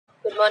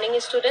morning,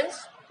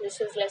 students. This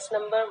is lesson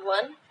number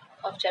 1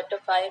 of chapter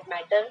 5,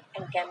 Matter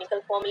and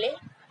Chemical Formulae.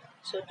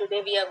 So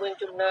today we are going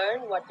to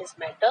learn what is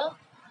matter,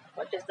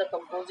 what is the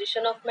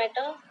composition of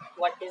matter,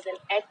 what is an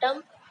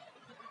atom,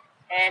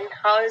 and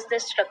how is the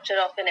structure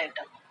of an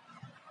atom.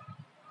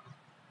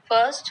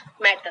 First,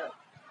 matter.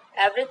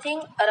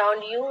 Everything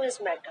around you is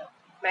matter.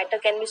 Matter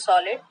can be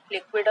solid,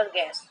 liquid or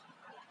gas.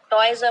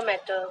 Toys are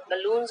matter,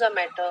 balloons are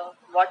matter,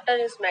 water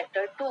is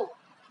matter too.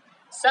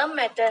 Some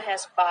matter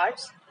has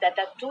parts that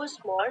are too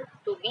small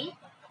to be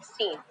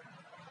seen.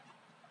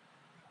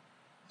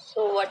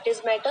 So what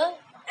is matter?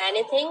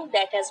 Anything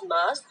that has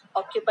mass,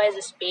 occupies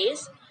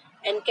space,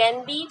 and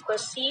can be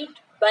perceived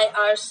by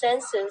our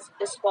senses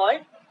is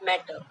called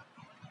matter.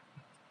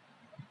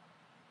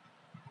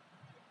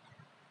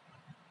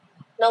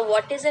 Now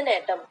what is an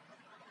atom?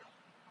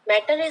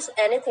 Matter is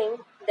anything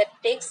that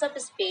takes up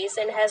space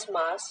and has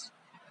mass.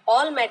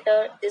 All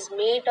matter is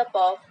made up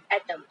of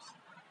atoms.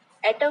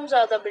 Atoms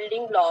are the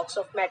building blocks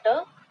of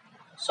matter,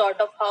 sort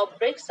of how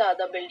bricks are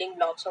the building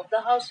blocks of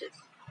the houses.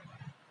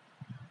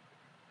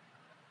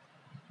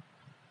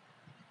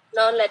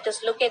 Now let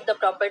us look at the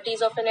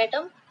properties of an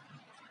atom.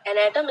 An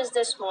atom is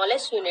the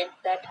smallest unit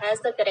that has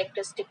the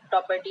characteristic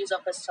properties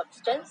of a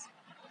substance.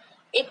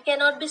 It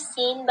cannot be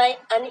seen by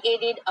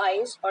unaided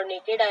eyes or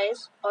naked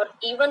eyes or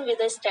even with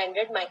a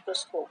standard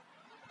microscope.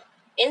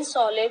 In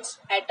solids,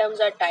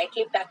 atoms are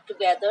tightly packed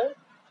together.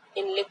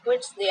 In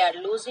liquids, they are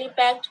loosely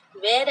packed,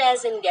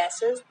 whereas in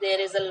gases,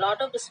 there is a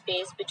lot of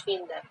space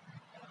between them.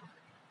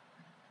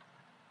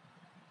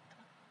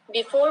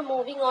 Before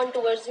moving on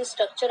towards the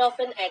structure of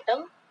an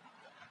atom,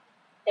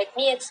 let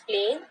me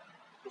explain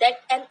that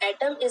an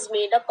atom is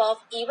made up of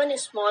even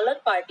smaller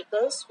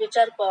particles which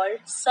are called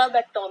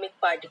subatomic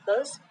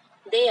particles.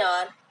 They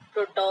are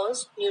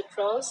protons,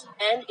 neutrons,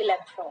 and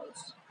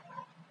electrons.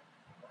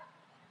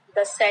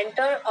 The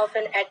center of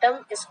an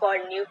atom is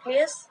called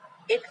nucleus.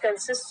 It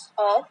consists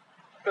of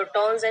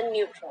protons and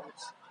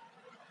neutrons.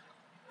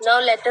 Now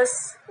let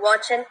us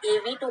watch an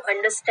AV to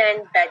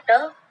understand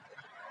better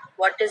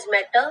what is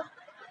matter.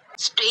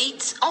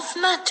 States of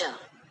matter.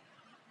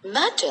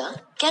 Matter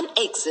can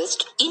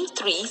exist in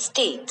 3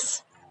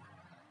 states: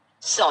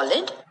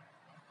 solid,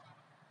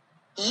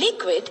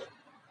 liquid,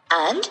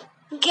 and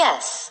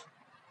gas.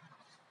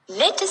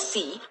 Let us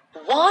see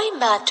why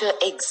matter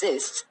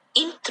exists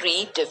in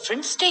 3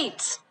 different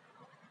states.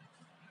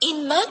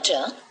 In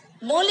matter,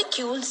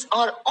 molecules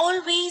are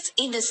always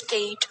in a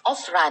state of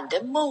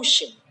random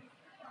motion.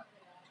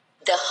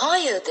 The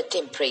higher the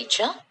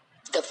temperature,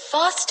 the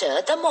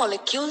faster the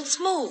molecules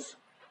move.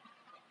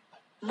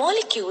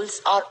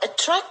 Molecules are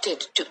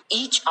attracted to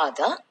each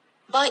other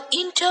by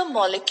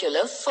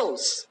intermolecular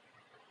force.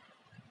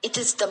 It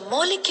is the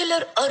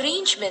molecular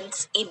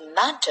arrangements in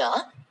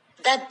matter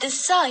that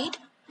decide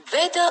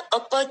whether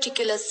a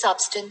particular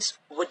substance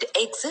would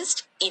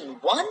exist in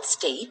one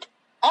state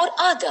or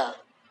other.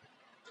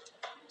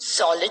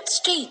 Solid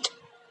state.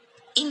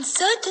 In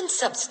certain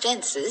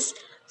substances,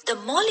 the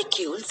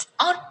molecules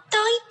are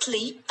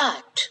tightly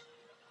packed.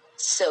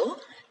 So,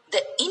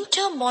 the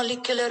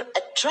intermolecular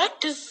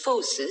attractive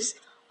forces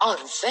are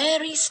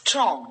very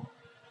strong.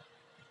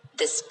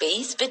 The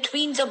space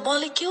between the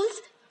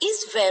molecules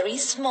is very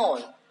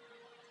small.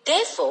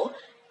 Therefore,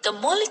 the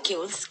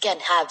molecules can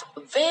have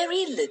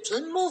very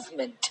little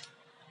movement.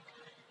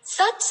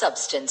 Such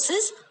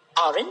substances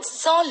are in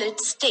solid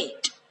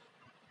state.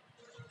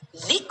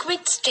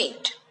 Liquid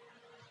state.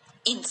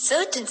 In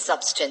certain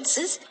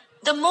substances,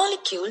 the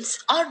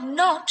molecules are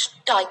not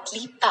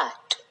tightly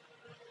packed.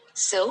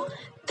 So,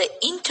 the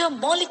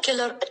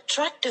intermolecular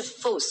attractive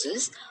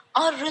forces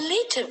are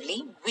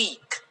relatively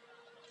weak,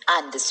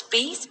 and the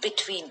space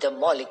between the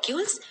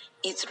molecules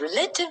is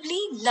relatively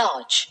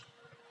large.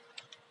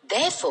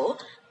 Therefore,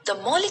 the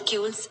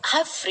molecules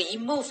have free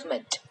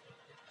movement.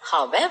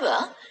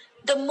 However,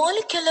 the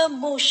molecular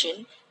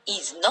motion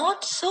is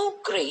not so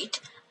great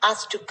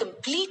as to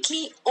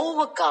completely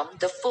overcome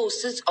the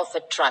forces of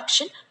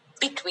attraction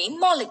between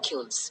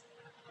molecules.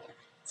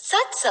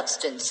 Such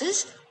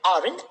substances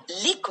are in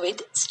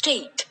liquid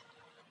state.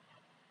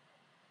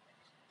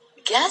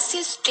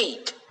 Gaseous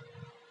state.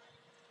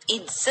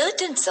 In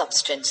certain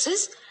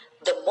substances,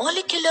 the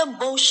molecular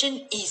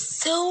motion is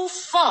so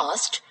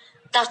fast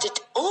that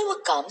it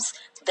overcomes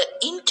the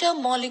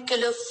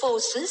intermolecular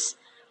forces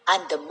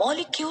and the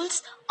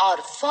molecules are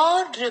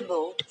far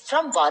removed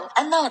from one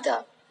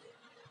another.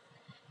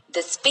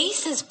 The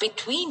spaces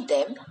between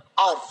them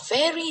are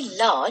very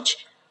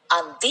large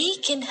and they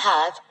can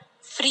have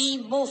free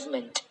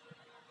movement.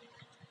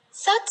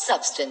 Such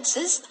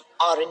substances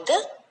are in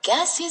the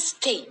gaseous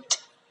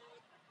state.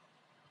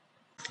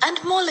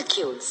 And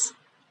molecules.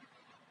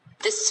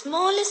 The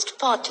smallest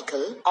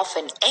particle of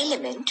an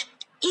element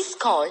is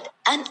called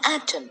an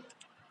atom.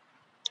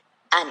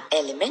 An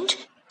element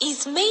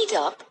is made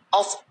up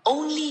of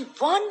only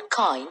one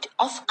kind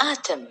of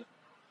atom.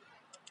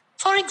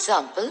 For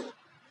example,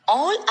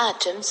 all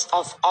atoms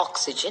of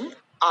oxygen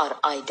are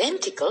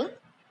identical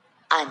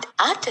and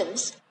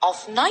atoms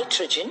of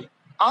nitrogen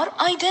are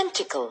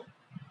identical.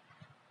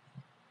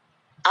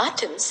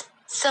 Atoms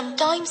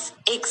sometimes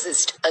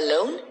exist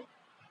alone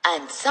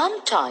and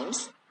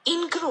sometimes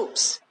in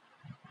groups.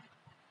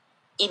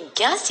 In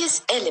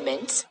gaseous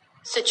elements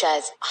such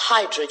as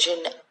hydrogen,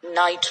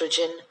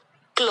 nitrogen,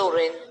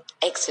 chlorine,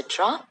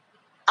 etc.,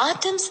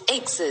 atoms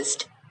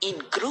exist in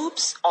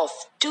groups of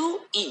two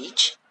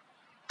each,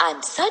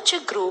 and such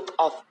a group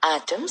of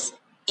atoms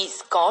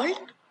is called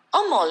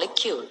a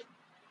molecule.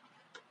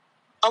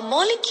 A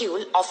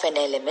molecule of an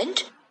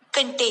element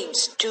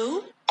contains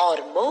two or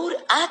more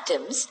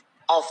atoms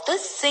of the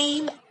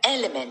same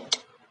element.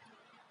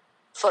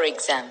 For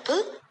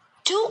example,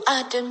 two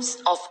atoms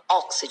of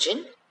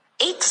oxygen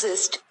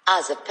exist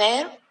as a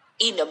pair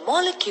in a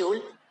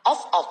molecule of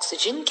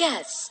oxygen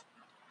gas.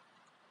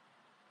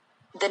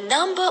 The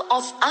number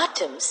of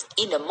atoms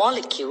in a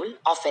molecule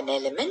of an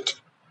element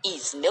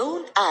is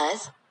known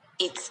as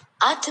its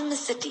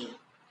atomicity.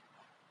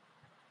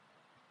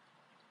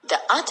 The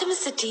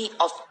atomicity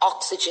of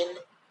oxygen,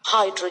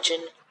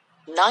 hydrogen,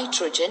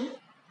 nitrogen,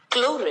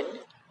 chlorine,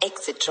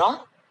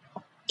 etc.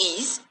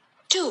 is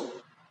 2.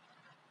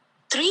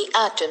 3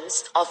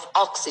 atoms of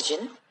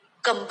oxygen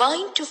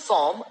combine to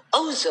form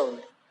ozone.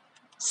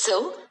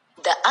 So,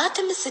 the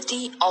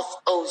atomicity of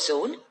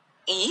ozone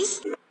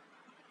is...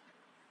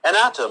 An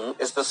atom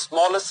is the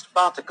smallest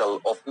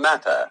particle of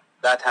matter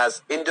that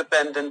has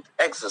independent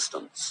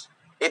existence.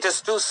 It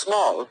is too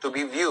small to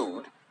be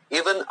viewed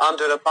even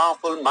under a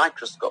powerful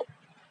microscope.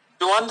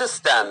 To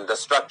understand the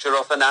structure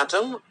of an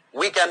atom,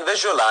 we can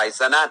visualize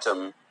an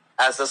atom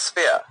as a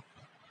sphere.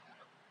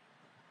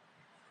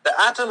 The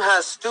atom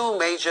has two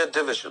major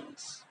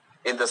divisions.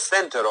 In the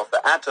center of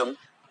the atom,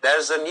 there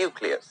is a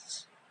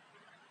nucleus.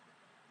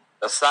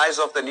 The size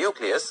of the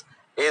nucleus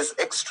is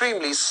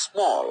extremely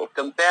small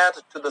compared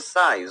to the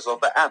size of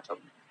the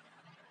atom.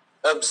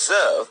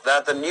 Observe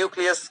that the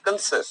nucleus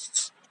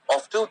consists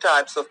of two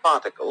types of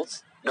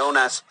particles known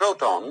as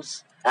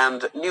protons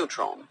and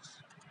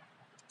neutrons.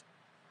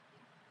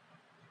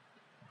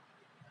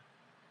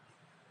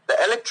 The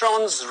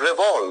electrons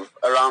revolve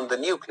around the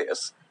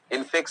nucleus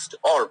in fixed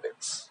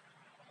orbits.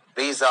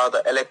 These are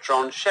the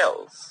electron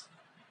shells.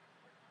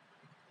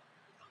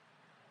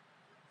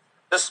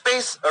 The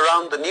space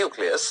around the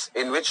nucleus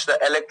in which the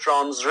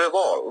electrons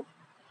revolve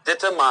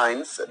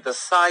determines the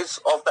size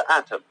of the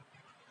atom.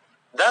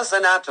 Thus,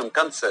 an atom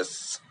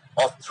consists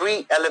of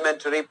three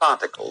elementary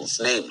particles,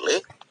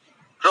 namely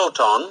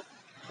proton,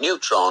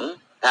 neutron,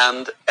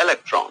 and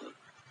electron.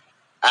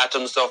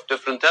 Atoms of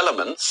different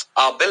elements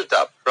are built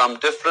up from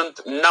different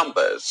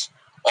numbers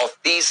of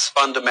these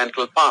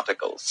fundamental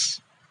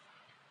particles.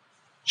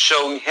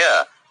 Shown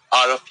here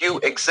are a few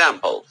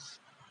examples.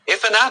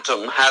 If an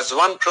atom has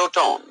one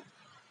proton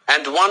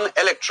and one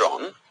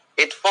electron,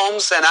 it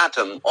forms an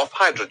atom of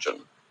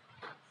hydrogen.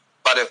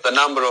 But if the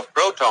number of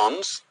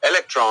protons,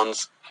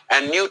 electrons,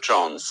 and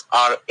neutrons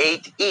are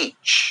 8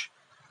 each,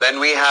 then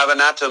we have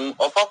an atom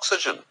of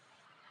oxygen.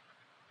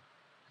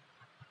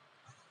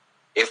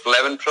 If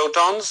 11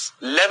 protons,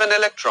 11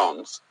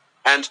 electrons,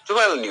 and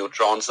 12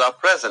 neutrons are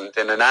present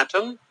in an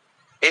atom,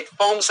 it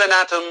forms an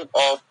atom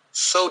of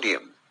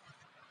sodium.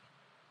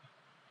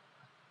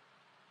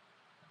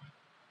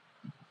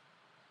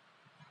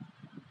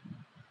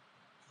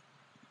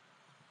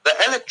 The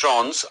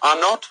electrons are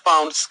not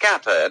found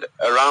scattered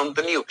around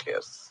the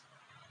nucleus.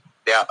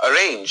 They are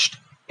arranged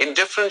in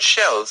different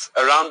shells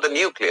around the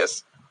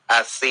nucleus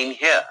as seen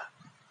here.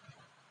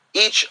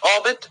 Each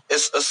orbit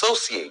is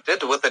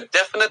associated with a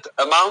definite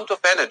amount of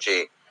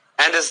energy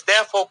and is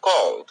therefore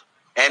called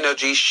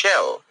energy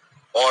shell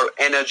or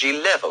energy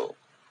level.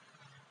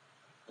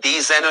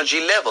 These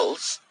energy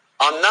levels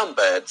are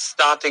numbered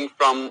starting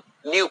from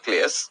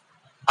nucleus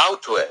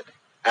outward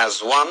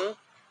as 1,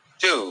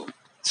 2,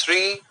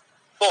 3,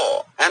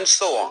 4, and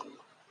so on,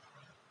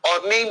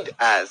 or named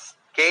as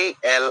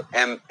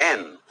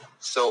KLMN,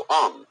 so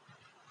on.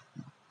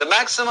 The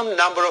maximum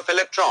number of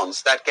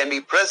electrons that can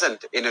be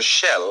present in a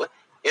shell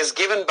is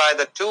given by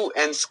the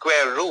 2n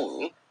square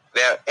rule,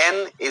 where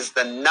n is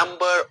the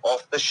number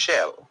of the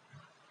shell.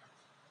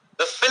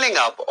 The filling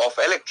up of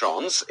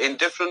electrons in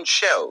different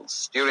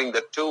shells during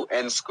the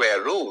 2n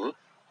square rule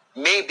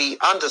may be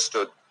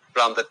understood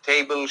from the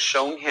table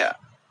shown here.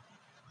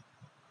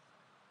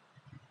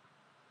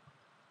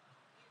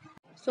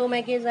 So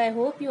my kids, I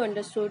hope you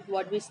understood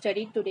what we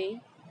studied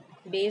today.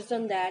 Based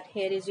on that,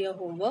 here is your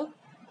homework.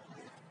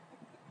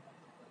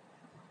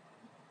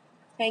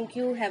 Thank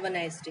you. Have a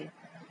nice day.